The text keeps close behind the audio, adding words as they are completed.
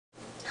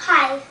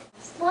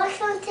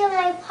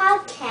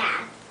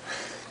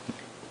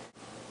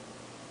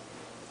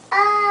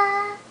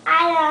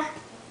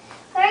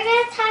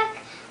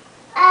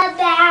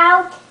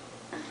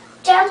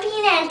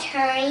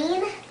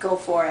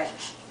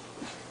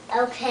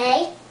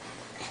Okay.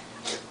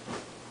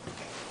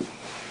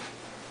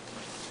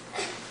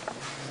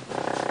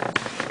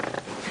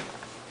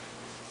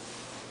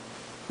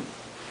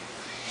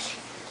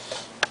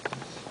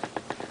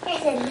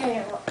 Here's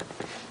another one.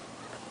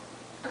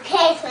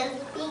 Okay, so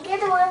let's begin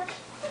to work.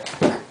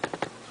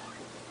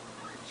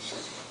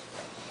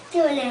 Do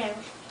another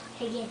one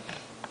again.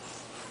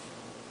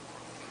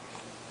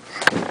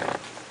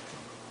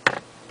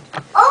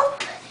 Oh,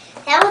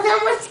 that was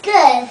almost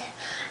good.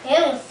 I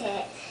almost did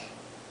it.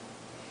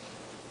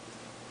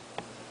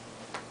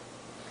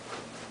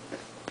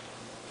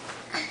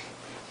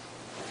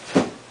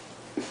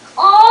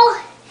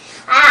 Oh,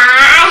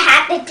 I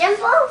have to jump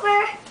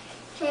over.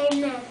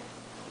 And,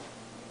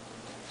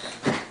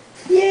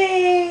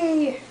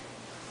 Yay!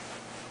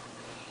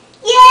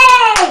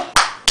 yay!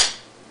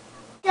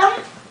 Jump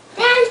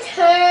and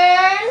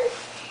turn,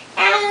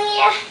 and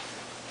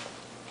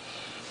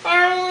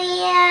we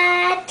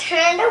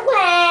turned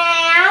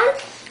around.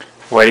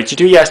 What did you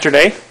do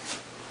yesterday?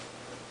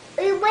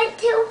 We went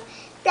to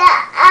the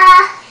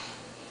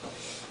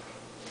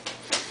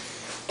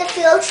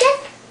field trip,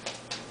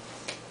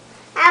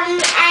 and we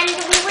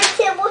went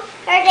to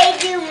where they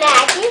do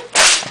magic.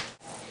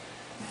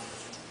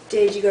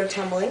 Did you go to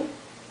tumbling?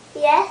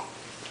 Yes,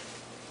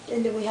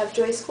 And did we have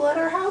joy school at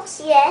our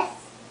house? yes.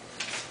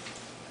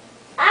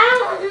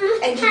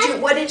 And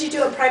what did you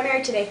do at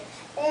primary today?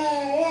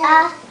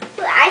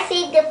 I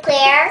see the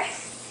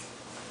prayers.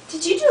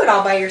 Did you do it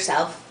all by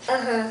yourself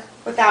Uh-huh.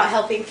 without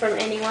helping from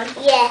anyone?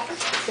 Yes.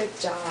 Good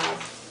job.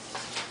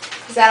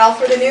 Is that all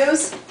for the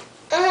news?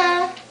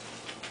 Uh-huh.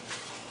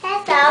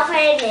 That's all for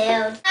the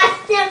news.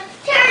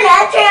 Turn,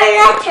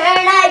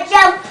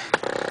 jump.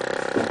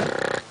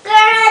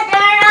 Turn,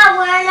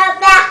 we're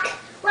back.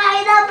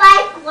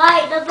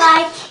 Ride the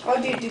bike. Oh,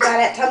 do you do that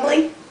at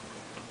tumbling?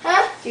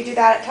 Huh? Do you do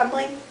that at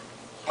tumbling?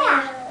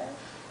 Yeah.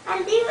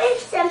 I'm doing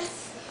some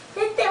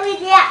that we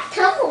did at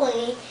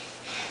tumbling.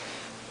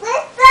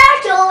 Lift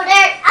our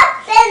shoulders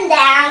up and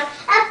down,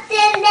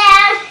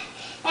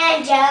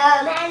 and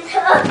jump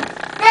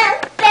and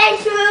then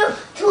through,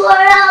 twirl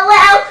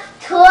around,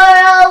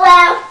 twirl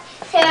around.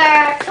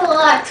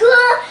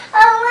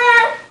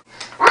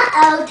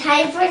 Uh-oh,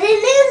 time for the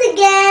news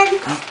again.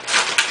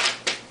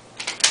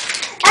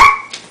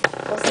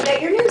 We'll sit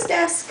at your news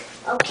desk.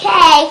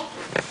 Okay.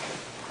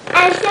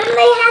 And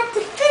somebody had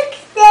to fix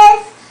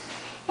this.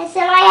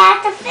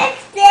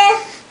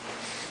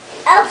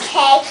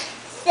 Okay,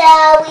 so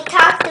we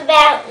talked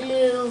about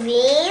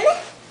moving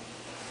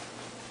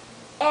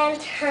and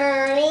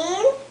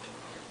turning.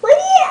 What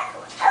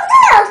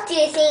else do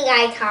you think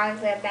I talked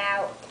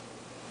about?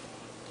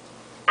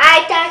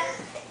 I talked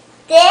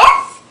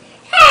this.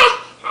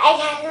 I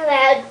talked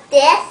about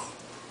this.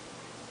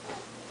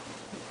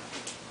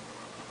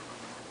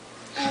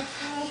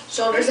 Okay.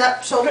 Shoulders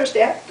up, shoulders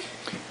down.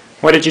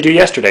 What did you do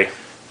yesterday?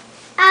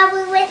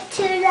 We went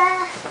to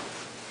the...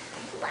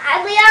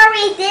 We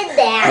already did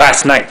that.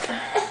 Last night.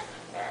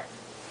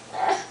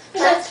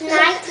 Last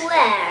night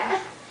where?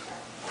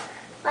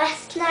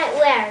 Last night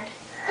where?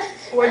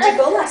 Where'd you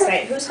go last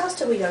night? Whose house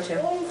did we go to?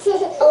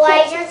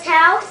 Elijah's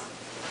house.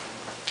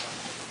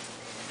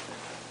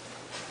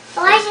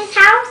 Elijah's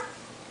house?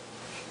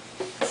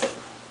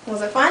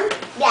 Was it fun?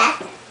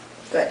 Yes.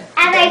 Good.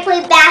 And I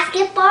played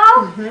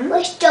basketball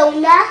with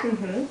Jonah.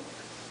 Mm-hmm.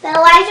 But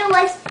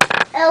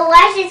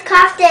Elijah's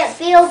cough didn't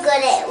feel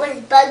good. It was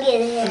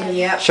bugging him.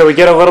 Yep. Shall we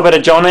get a little bit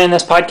of Jonah in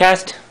this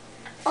podcast?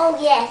 Oh,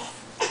 yes.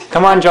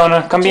 Come on,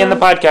 Jonah. Come be in the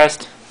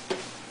podcast.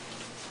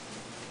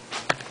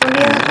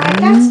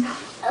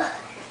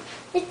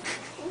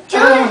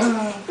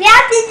 Jonah, we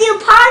have to do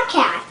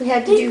podcast. We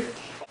had to do.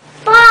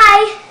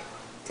 Bye.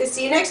 To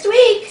see you next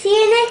week. See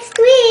you next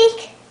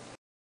week.